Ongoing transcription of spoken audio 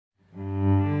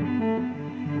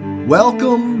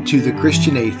Welcome to the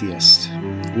Christian Atheist,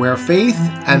 where faith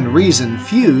and reason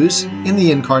fuse in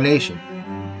the incarnation.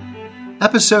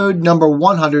 Episode number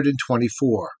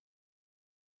 124.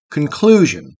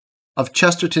 Conclusion of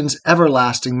Chesterton's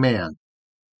Everlasting Man.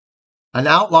 An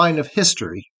Outline of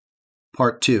History,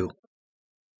 Part 2.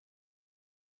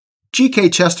 G.K.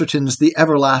 Chesterton's The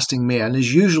Everlasting Man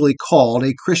is usually called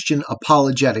a Christian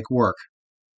apologetic work.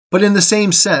 But in the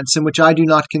same sense in which I do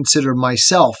not consider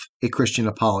myself a Christian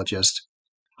apologist,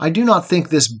 I do not think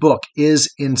this book is,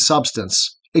 in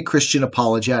substance, a Christian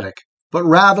apologetic, but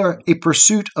rather a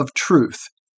pursuit of truth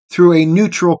through a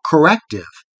neutral corrective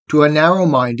to a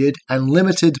narrow-minded and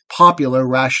limited popular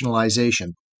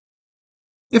rationalization.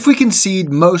 If we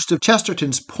concede most of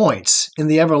Chesterton's points in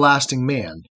The Everlasting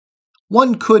Man,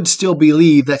 one could still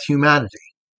believe that humanity,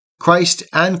 Christ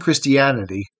and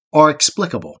Christianity, are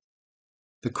explicable.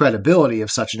 The credibility of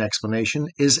such an explanation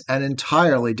is an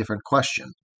entirely different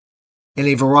question, in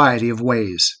a variety of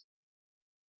ways.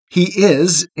 He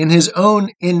is, in his own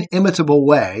inimitable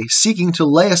way, seeking to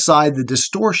lay aside the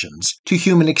distortions to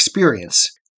human experience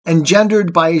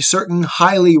engendered by a certain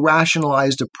highly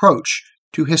rationalized approach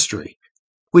to history,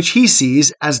 which he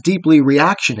sees as deeply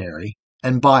reactionary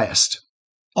and biased.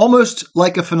 Almost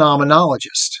like a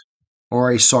phenomenologist,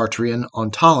 or a Sartrean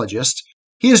ontologist,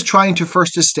 he is trying to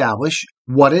first establish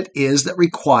what it is that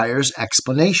requires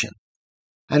explanation,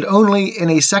 and only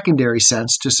in a secondary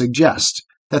sense to suggest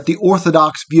that the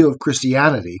orthodox view of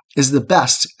Christianity is the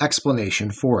best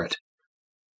explanation for it.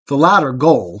 The latter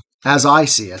goal, as I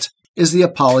see it, is the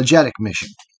apologetic mission.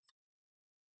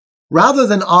 Rather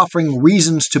than offering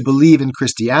reasons to believe in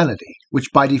Christianity,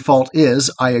 which by default is,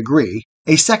 I agree,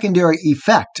 a secondary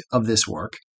effect of this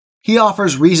work, he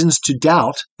offers reasons to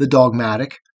doubt the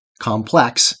dogmatic,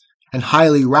 complex, and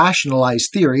highly rationalized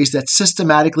theories that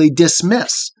systematically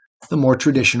dismiss the more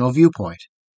traditional viewpoint.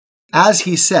 As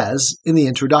he says in the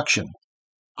introduction,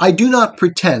 I do not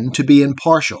pretend to be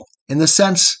impartial in the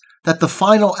sense that the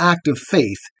final act of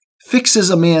faith fixes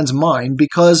a man's mind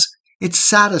because it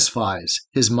satisfies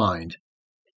his mind.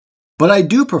 But I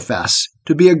do profess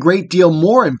to be a great deal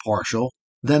more impartial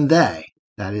than they,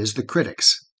 that is, the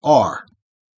critics, are,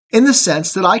 in the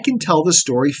sense that I can tell the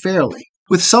story fairly,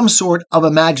 with some sort of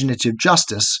imaginative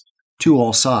justice to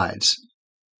all sides,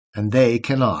 and they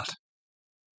cannot.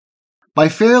 By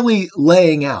fairly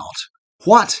laying out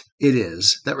what it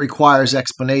is that requires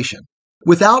explanation,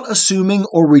 without assuming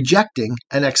or rejecting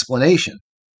an explanation,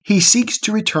 he seeks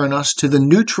to return us to the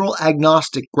neutral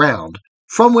agnostic ground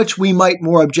from which we might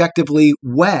more objectively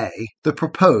weigh the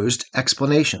proposed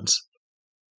explanations.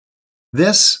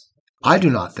 This, I do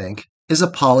not think, is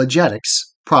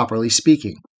apologetics, properly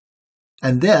speaking.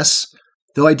 And this,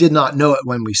 though I did not know it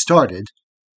when we started,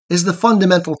 is the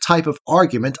fundamental type of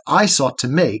argument I sought to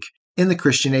make in The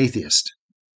Christian Atheist.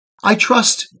 I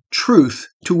trust truth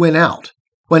to win out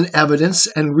when evidence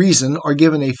and reason are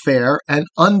given a fair and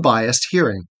unbiased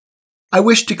hearing. I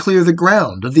wish to clear the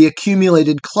ground of the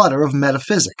accumulated clutter of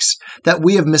metaphysics that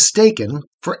we have mistaken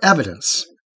for evidence,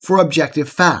 for objective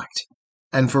fact,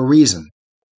 and for reason.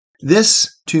 This,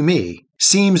 to me,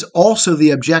 seems also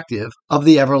the objective of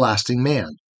The Everlasting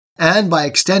Man, and by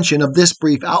extension of this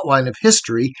brief outline of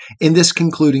history in this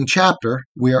concluding chapter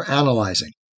we are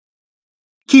analyzing.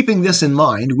 Keeping this in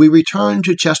mind, we return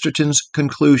to Chesterton's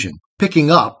conclusion, picking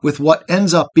up with what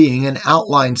ends up being an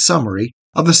outline summary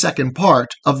of the second part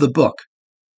of the book,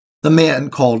 The Man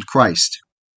Called Christ.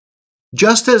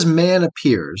 Just as man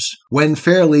appears, when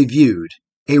fairly viewed,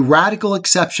 a radical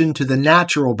exception to the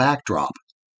natural backdrop,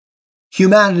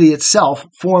 humanity itself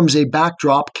forms a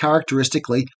backdrop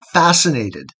characteristically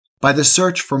fascinated by the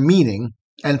search for meaning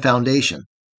and foundation,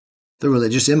 the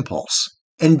religious impulse,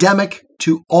 endemic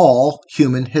to all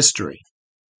human history.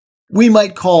 We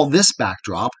might call this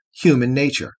backdrop human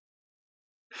nature.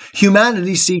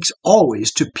 Humanity seeks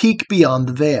always to peek beyond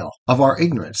the veil of our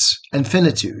ignorance and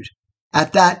finitude,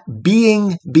 at that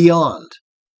being beyond,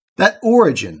 that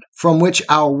origin from which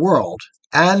our world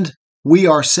and we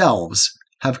ourselves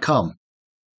have come.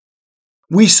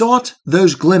 We sought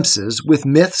those glimpses with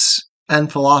myths and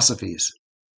philosophies.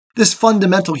 This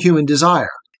fundamental human desire,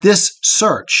 this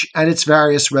search and its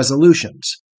various resolutions,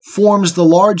 forms the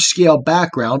large-scale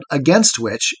background against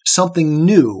which something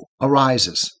new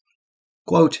arises.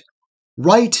 Quote,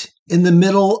 right in the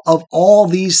middle of all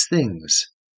these things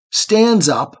stands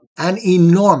up an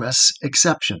enormous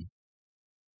exception.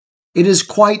 It is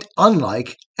quite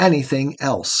unlike anything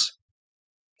else.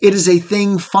 It is a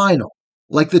thing final,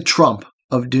 like the trump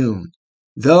of doom,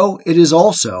 though it is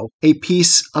also a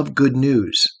piece of good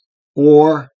news,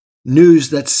 or news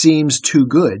that seems too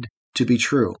good to be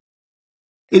true.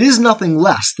 It is nothing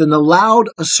less than the loud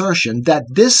assertion that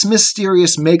this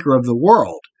mysterious maker of the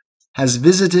world has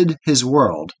visited his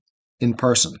world in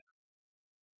person.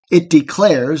 It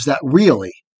declares that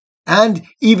really, and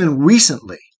even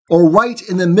recently, or right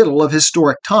in the middle of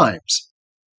historic times,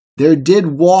 there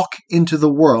did walk into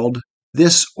the world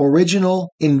this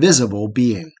original invisible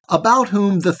being, about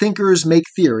whom the thinkers make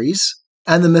theories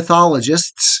and the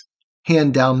mythologists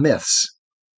hand down myths.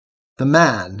 The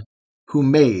man who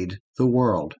made the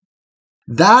world.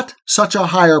 That such a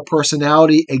higher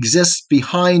personality exists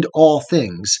behind all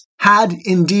things had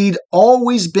indeed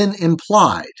always been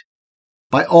implied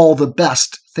by all the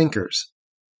best thinkers,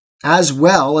 as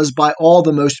well as by all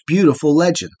the most beautiful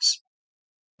legends.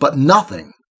 But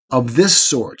nothing of this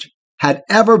sort had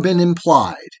ever been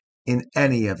implied in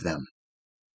any of them.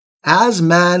 As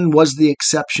man was the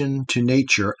exception to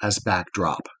nature as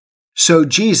backdrop, so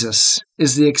Jesus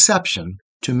is the exception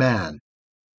to man.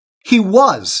 He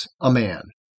was a man,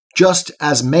 just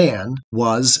as man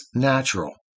was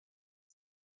natural.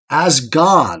 As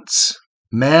gods,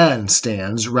 man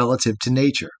stands relative to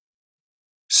nature.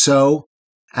 So,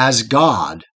 as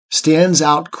God stands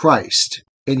out Christ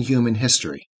in human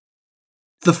history.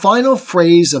 The final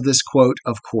phrase of this quote,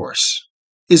 of course,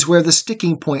 is where the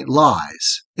sticking point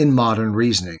lies in modern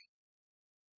reasoning.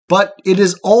 But it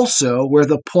is also where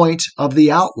the point of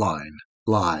the outline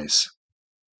lies.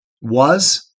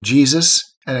 Was Jesus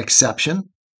an exception,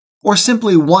 or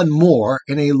simply one more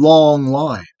in a long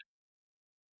line?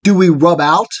 Do we rub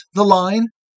out the line,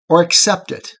 or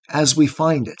accept it as we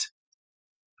find it?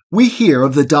 We hear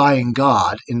of the dying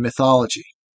God in mythology,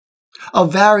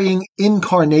 of varying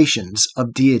incarnations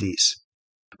of deities.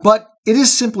 But it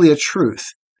is simply a truth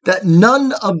that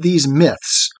none of these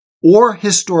myths or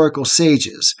historical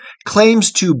sages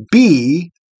claims to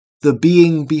be the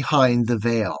being behind the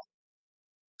veil,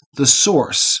 the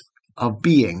source of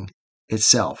being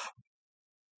itself.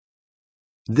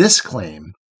 This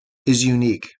claim is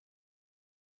unique,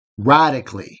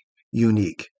 radically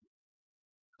unique.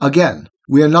 Again,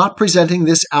 we are not presenting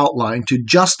this outline to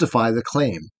justify the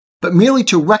claim, but merely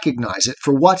to recognize it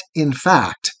for what, in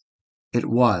fact, it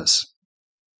was.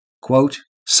 Quote,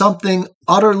 something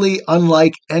utterly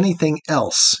unlike anything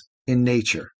else in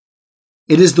nature.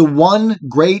 It is the one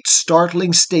great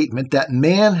startling statement that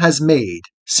man has made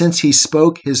since he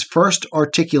spoke his first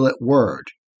articulate word,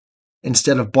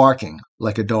 instead of barking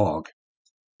like a dog.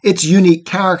 Its unique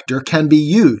character can be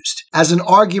used as an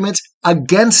argument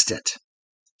against it,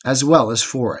 as well as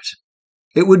for it.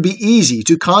 It would be easy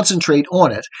to concentrate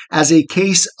on it as a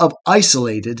case of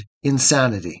isolated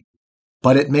insanity,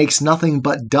 but it makes nothing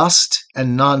but dust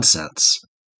and nonsense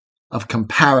of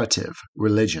comparative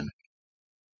religion.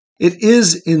 It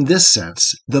is, in this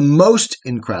sense, the most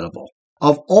incredible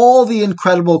of all the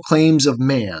incredible claims of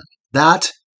man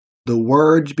that the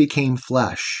Word became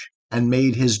flesh and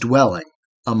made his dwelling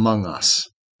among us.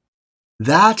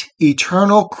 That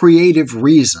eternal creative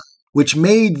reason which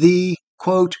made the,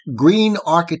 quote, green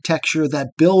architecture that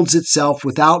builds itself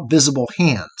without visible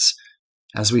hands,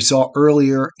 as we saw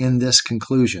earlier in this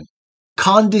conclusion,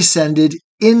 condescended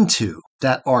into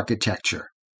that architecture,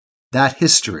 that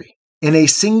history, in a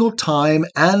single time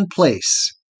and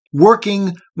place,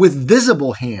 working with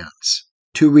visible hands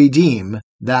to redeem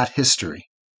that history.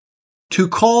 To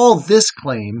call this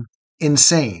claim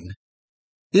insane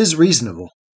is reasonable.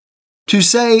 To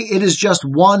say it is just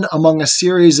one among a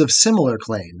series of similar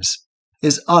claims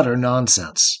is utter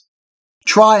nonsense.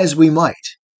 Try as we might,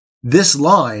 this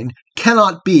line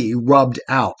cannot be rubbed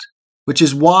out, which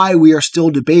is why we are still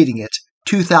debating it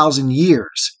 2,000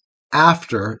 years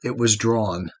after it was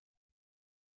drawn.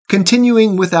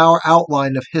 Continuing with our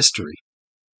outline of history,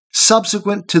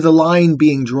 subsequent to the line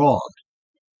being drawn,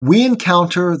 we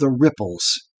encounter the ripples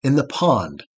in the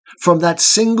pond from that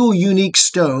single unique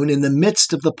stone in the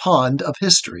midst of the pond of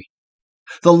history.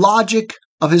 The logic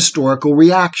of historical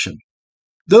reaction.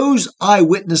 Those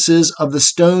eyewitnesses of the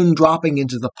stone dropping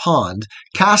into the pond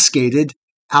cascaded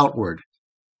outward,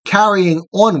 carrying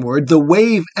onward the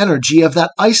wave energy of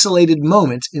that isolated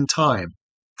moment in time,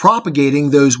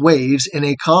 propagating those waves in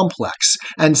a complex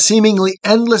and seemingly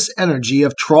endless energy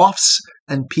of troughs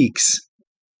and peaks.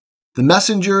 The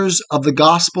messengers of the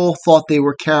gospel thought they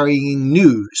were carrying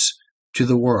news to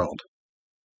the world.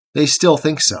 They still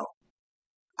think so.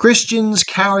 Christians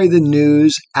carry the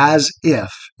news as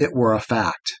if it were a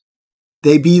fact.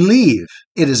 They believe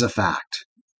it is a fact.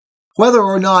 Whether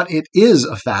or not it is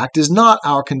a fact is not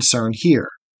our concern here.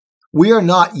 We are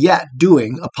not yet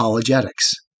doing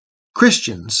apologetics.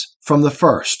 Christians, from the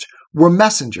first, were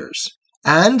messengers,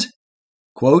 and,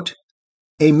 quote,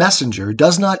 a messenger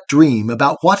does not dream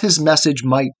about what his message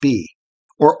might be,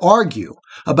 or argue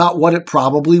about what it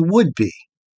probably would be.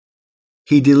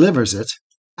 He delivers it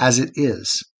as it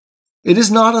is. It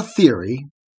is not a theory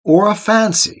or a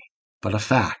fancy, but a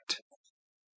fact.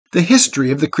 The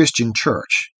history of the Christian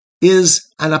Church is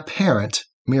an apparent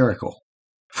miracle,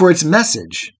 for its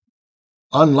message,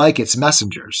 unlike its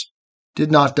messengers,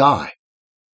 did not die.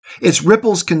 Its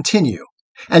ripples continue,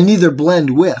 and neither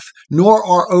blend with nor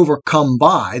are overcome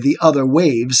by the other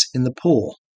waves in the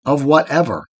pool, of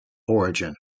whatever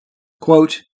origin.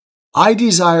 Quote, I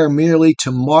desire merely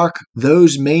to mark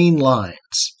those main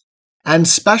lines, and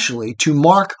specially to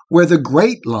mark where the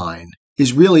great line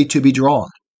is really to be drawn.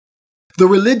 The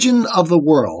religion of the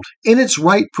world, in its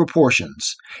right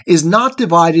proportions, is not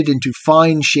divided into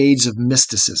fine shades of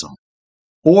mysticism,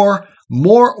 or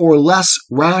more or less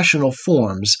rational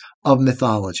forms of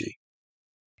mythology.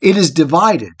 It is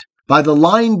divided by the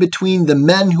line between the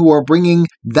men who are bringing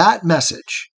that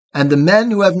message and the men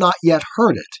who have not yet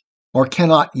heard it or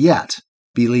cannot yet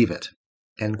believe it.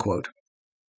 End quote.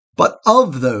 But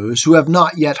of those who have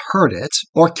not yet heard it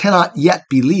or cannot yet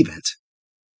believe it,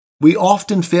 we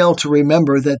often fail to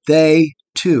remember that they,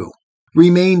 too,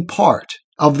 remain part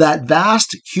of that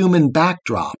vast human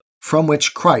backdrop from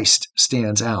which Christ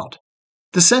stands out.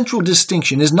 The central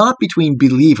distinction is not between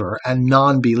believer and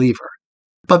non-believer,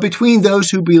 but between those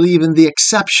who believe in the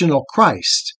exceptional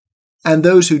Christ and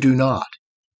those who do not.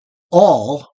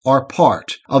 All are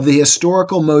part of the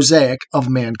historical mosaic of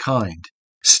mankind,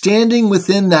 standing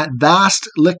within that vast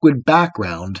liquid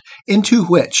background into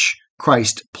which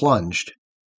Christ plunged.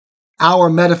 Our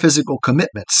metaphysical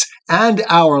commitments and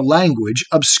our language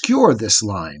obscure this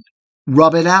line,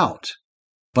 rub it out.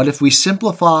 But if we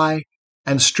simplify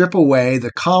and strip away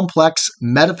the complex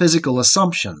metaphysical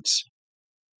assumptions,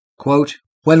 quote,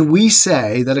 when we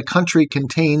say that a country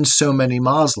contains so many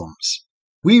Muslims,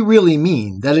 we really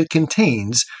mean that it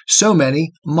contains so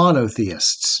many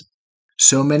monotheists,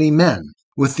 so many men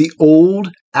with the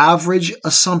old average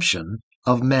assumption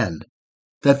of men,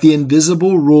 that the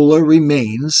invisible ruler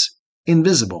remains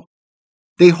invisible.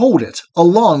 They hold it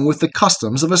along with the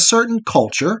customs of a certain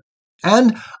culture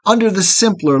and under the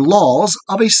simpler laws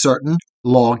of a certain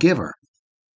lawgiver.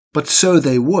 But so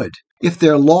they would if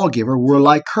their lawgiver were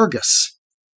Lycurgus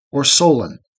or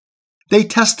Solon. They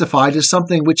testify to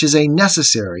something which is a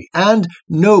necessary and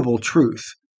noble truth,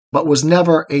 but was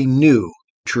never a new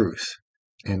truth.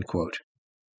 End quote.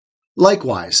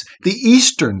 Likewise, the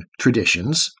Eastern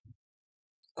traditions,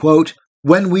 quote,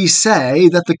 when we say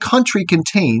that the country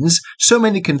contains so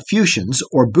many Confucians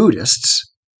or Buddhists,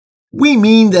 we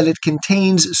mean that it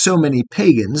contains so many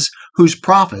pagans whose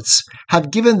prophets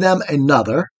have given them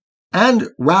another and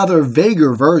rather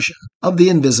vaguer version of the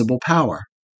invisible power,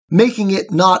 making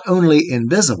it not only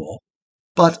invisible,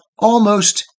 but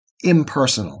almost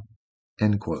impersonal.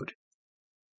 End quote.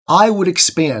 I would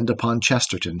expand upon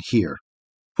Chesterton here.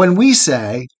 When we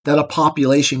say that a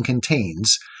population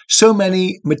contains so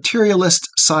many materialist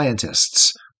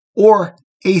scientists or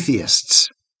atheists,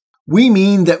 we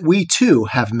mean that we too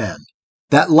have men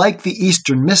that, like the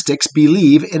Eastern mystics,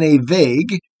 believe in a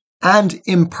vague and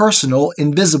impersonal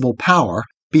invisible power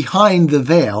behind the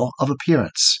veil of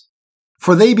appearance.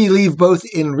 For they believe both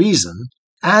in reason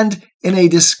and in a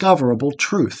discoverable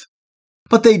truth.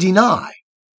 But they deny,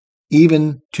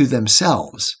 even to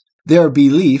themselves, their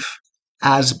belief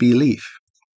as belief,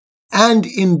 and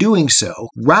in doing so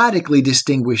radically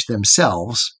distinguish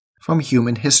themselves from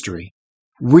human history,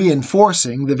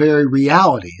 reinforcing the very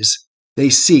realities they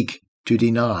seek to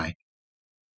deny.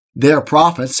 Their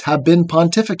prophets have been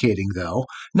pontificating, though,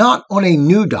 not on a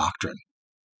new doctrine,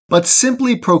 but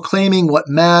simply proclaiming what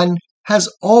man has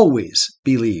always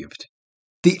believed,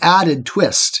 the added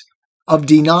twist of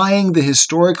denying the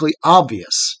historically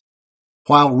obvious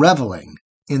while reveling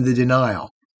in the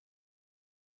denial.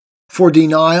 For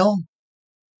denial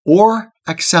or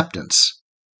acceptance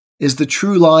is the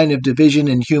true line of division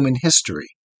in human history,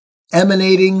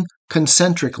 emanating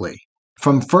concentrically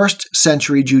from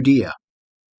first-century Judea.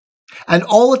 And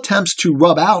all attempts to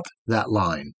rub out that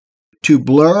line, to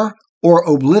blur or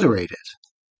obliterate it,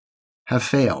 have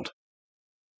failed.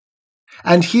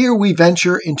 And here we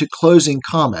venture into closing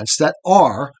comments that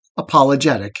are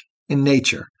apologetic in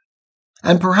nature.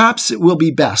 And perhaps it will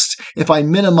be best if I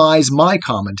minimize my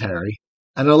commentary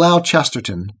and allow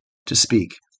Chesterton to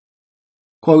speak.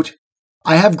 Quote,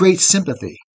 I have great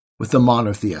sympathy with the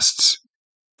monotheists,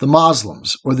 the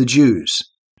Muslims or the Jews,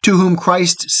 to whom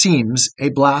Christ seems a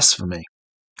blasphemy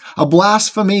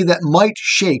that might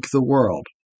shake the world.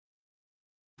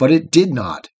 But it did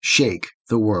not shake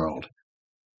the world.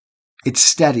 It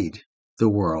steadied the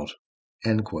world.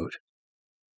 End quote.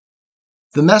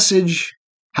 The message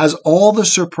has all the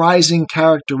surprising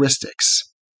characteristics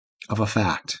of a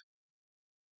fact.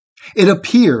 It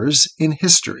appears in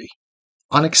history,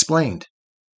 unexplained,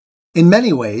 in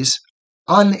many ways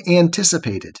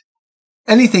unanticipated.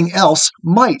 Anything else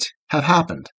might have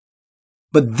happened,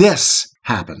 but this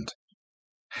happened.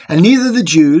 And neither the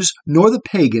Jews nor the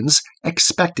pagans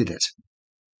expected it,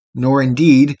 nor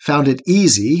indeed found it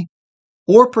easy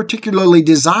or particularly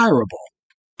desirable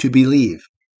to believe.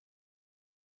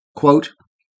 Quote,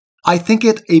 I think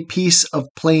it a piece of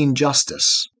plain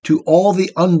justice to all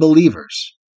the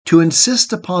unbelievers to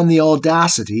insist upon the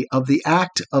audacity of the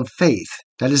act of faith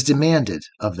that is demanded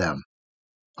of them.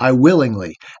 I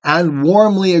willingly and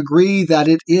warmly agree that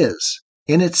it is,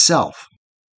 in itself,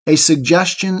 a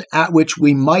suggestion at which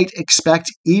we might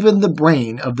expect even the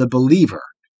brain of the believer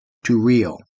to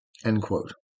reel. End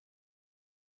quote.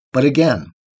 But again,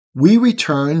 we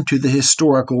return to the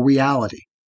historical reality,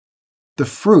 the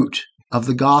fruit of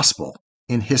the gospel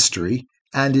in history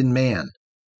and in man,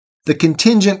 the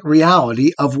contingent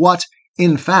reality of what,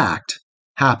 in fact,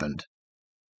 happened.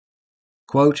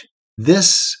 Quote,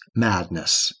 this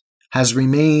madness has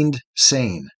remained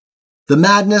sane. The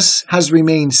madness has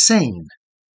remained sane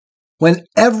when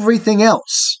everything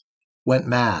else went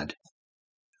mad.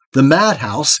 The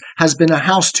madhouse has been a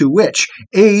house to which,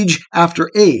 age after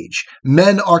age,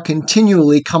 men are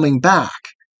continually coming back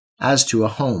as to a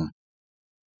home.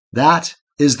 That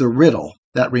is the riddle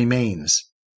that remains.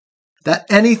 That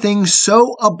anything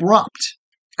so abrupt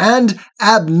and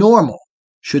abnormal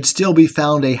should still be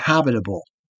found a habitable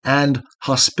and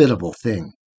hospitable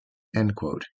thing. End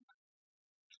quote.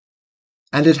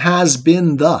 And it has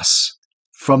been thus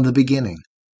from the beginning.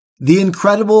 The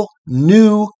incredible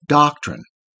new doctrine,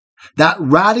 that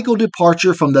radical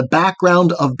departure from the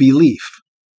background of belief,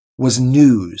 was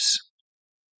news.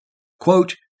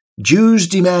 Quote, Jews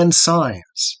demand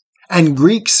signs, and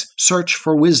Greeks search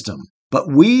for wisdom,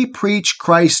 but we preach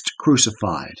Christ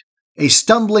crucified, a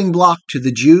stumbling block to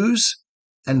the Jews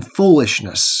and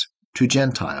foolishness to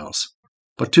Gentiles.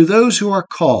 But to those who are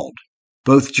called,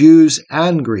 both Jews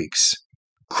and Greeks,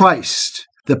 Christ,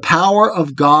 the power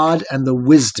of God and the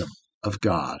wisdom of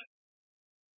God.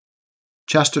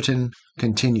 Chesterton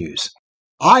continues,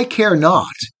 I care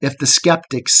not if the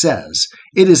skeptic says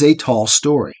it is a tall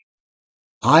story.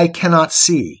 I cannot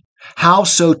see how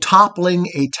so toppling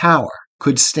a tower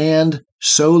could stand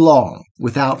so long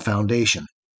without foundation.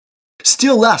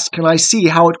 Still less can I see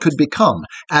how it could become,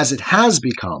 as it has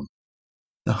become,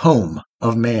 the home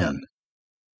of man.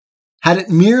 Had it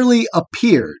merely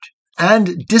appeared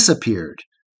and disappeared,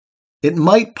 it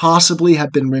might possibly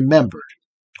have been remembered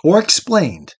or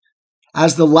explained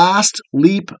as the last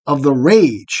leap of the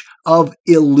rage of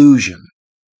illusion,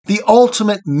 the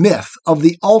ultimate myth of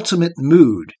the ultimate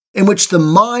mood in which the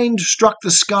mind struck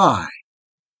the sky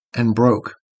and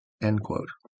broke. End quote.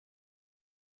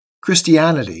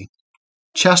 Christianity,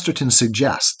 Chesterton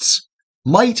suggests,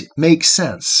 might make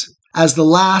sense as the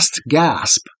last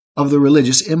gasp of the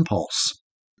religious impulse,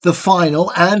 the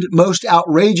final and most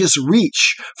outrageous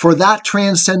reach for that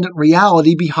transcendent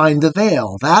reality behind the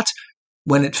veil that,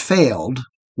 when it failed,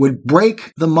 would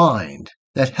break the mind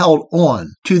that held on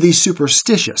to the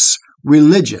superstitious,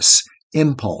 religious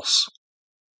impulse.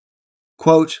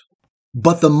 Quote,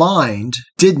 but the mind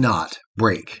did not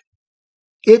break.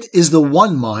 It is the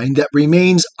one mind that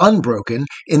remains unbroken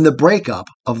in the breakup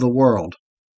of the world.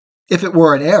 If it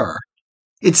were an error,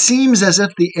 it seems as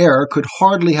if the error could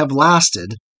hardly have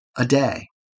lasted a day.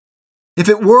 If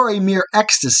it were a mere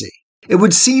ecstasy, it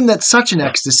would seem that such an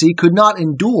ecstasy could not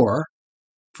endure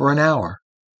for an hour.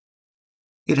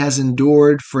 It has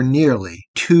endured for nearly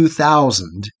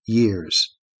 2,000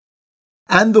 years.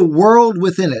 And the world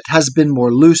within it has been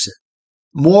more lucid,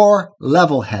 more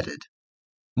level-headed,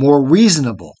 more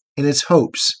reasonable in its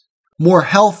hopes, more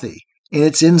healthy in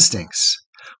its instincts,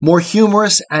 more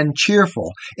humorous and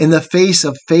cheerful in the face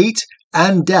of fate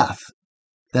and death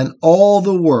than all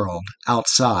the world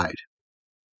outside.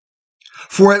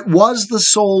 For it was the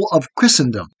soul of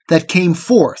Christendom that came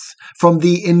forth from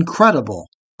the incredible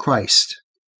Christ,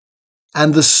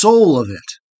 and the soul of it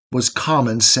was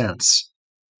common sense.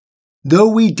 Though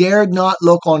we dared not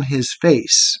look on his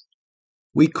face,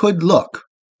 we could look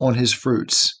on his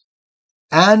fruits,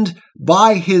 and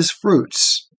by his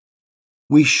fruits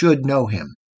we should know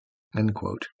him. End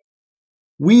quote.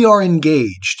 We are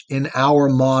engaged in our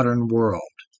modern world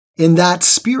in that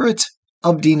spirit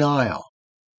of denial,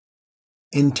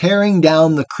 in tearing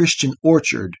down the Christian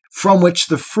orchard from which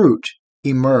the fruit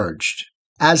emerged,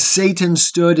 as Satan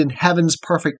stood in heaven's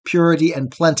perfect purity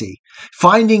and plenty,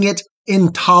 finding it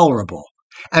intolerable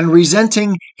and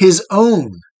resenting his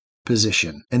own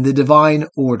position in the divine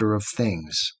order of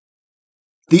things.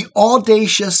 The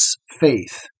audacious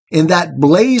faith in that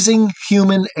blazing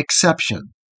human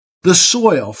exception, the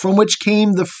soil from which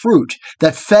came the fruit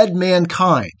that fed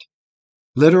mankind,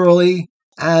 literally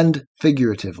and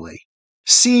figuratively,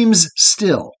 seems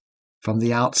still, from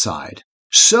the outside,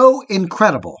 so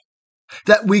incredible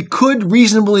that we could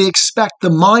reasonably expect the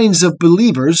minds of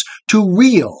believers to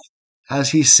reel,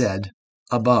 as he said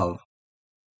above.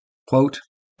 Quote,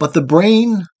 "But the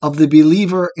brain of the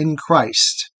believer in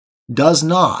Christ does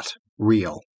not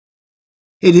reel.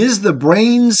 It is the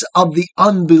brains of the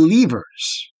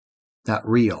unbelievers that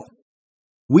reel.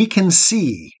 We can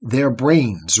see their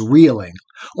brains reeling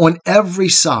on every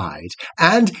side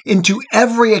and into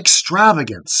every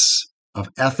extravagance of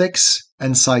ethics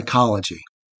and psychology,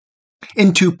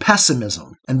 into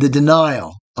pessimism and the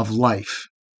denial of life,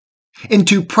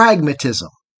 into pragmatism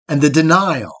and the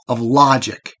denial of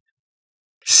logic,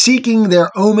 seeking their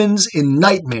omens in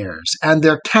nightmares and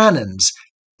their canons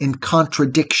in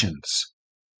contradictions,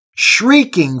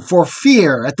 shrieking for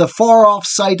fear at the far-off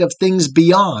sight of things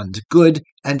beyond good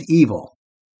and evil,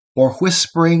 or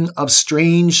whispering of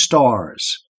strange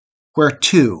stars, where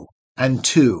 2 and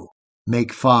 2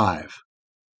 make 5.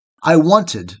 I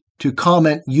wanted to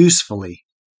comment usefully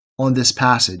on this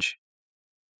passage,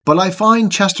 but I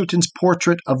find Chesterton's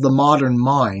portrait of the modern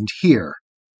mind here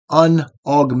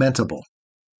unaugmentable.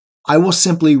 I will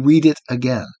simply read it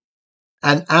again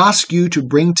and ask you to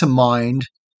bring to mind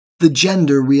the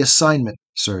gender reassignment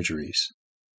surgeries,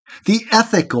 the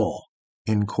ethical,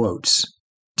 in quotes,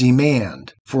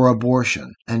 demand for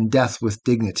abortion and death with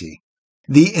dignity,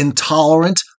 the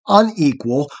intolerant,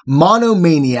 unequal,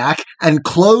 monomaniac, and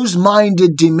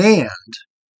closed-minded demand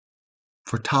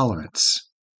for tolerance,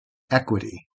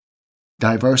 equity,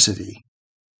 diversity,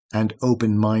 and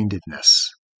open-mindedness,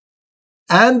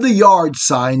 and the yard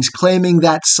signs claiming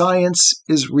that science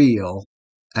is real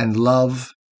and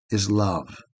love is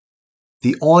love.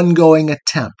 The ongoing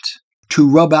attempt to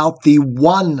rub out the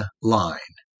one line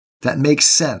that makes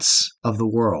sense of the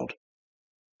world.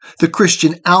 The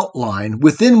Christian outline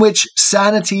within which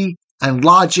sanity and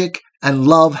logic and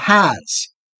love has,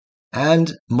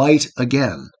 and might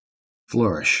again,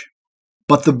 flourish.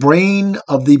 But the brain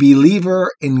of the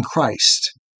believer in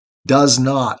Christ does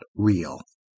not reel.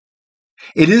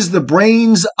 It is the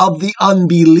brains of the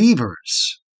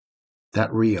unbelievers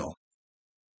that reel.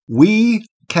 We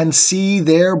can see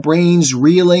their brains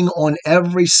reeling on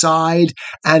every side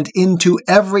and into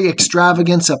every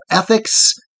extravagance of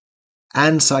ethics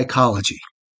and psychology,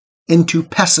 into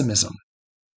pessimism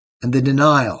and the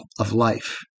denial of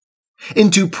life,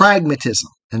 into pragmatism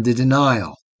and the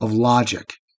denial of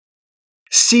logic,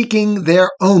 seeking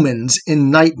their omens in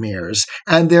nightmares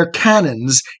and their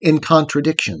canons in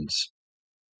contradictions,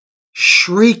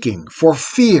 shrieking for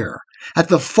fear at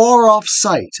the far-off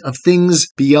sight of things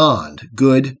beyond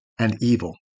good and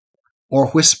evil, or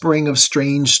whispering of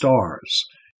strange stars,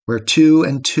 where 2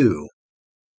 and 2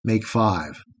 make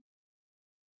 5.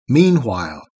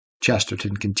 Meanwhile,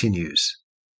 Chesterton continues,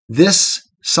 this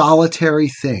solitary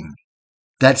thing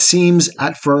that seems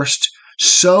at first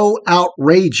so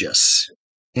outrageous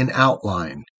in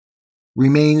outline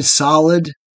remains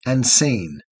solid and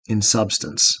sane in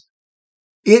substance.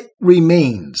 It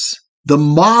remains the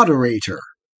moderator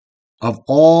of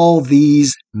all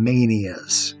these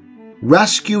manias,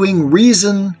 rescuing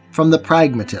reason from the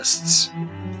pragmatists,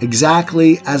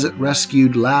 exactly as it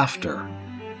rescued laughter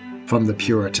from the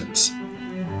Puritans.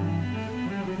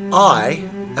 I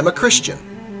am a Christian,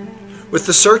 with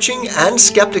the searching and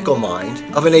skeptical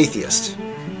mind of an atheist.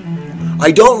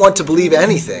 I don't want to believe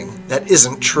anything that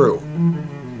isn't true.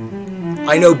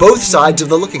 I know both sides of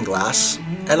the looking glass,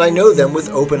 and I know them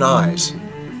with open eyes.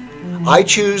 I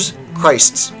choose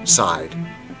Christ's side.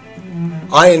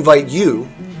 I invite you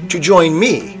to join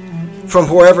me from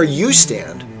wherever you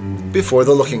stand before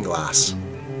the looking glass.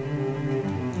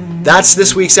 That's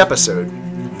this week's episode.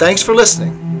 Thanks for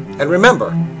listening. And remember,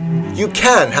 you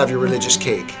can have your religious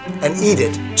cake and eat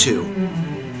it too.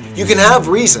 You can have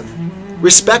reason,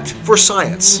 respect for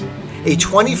science, a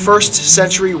 21st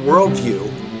century worldview,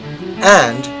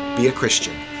 and be a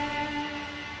Christian.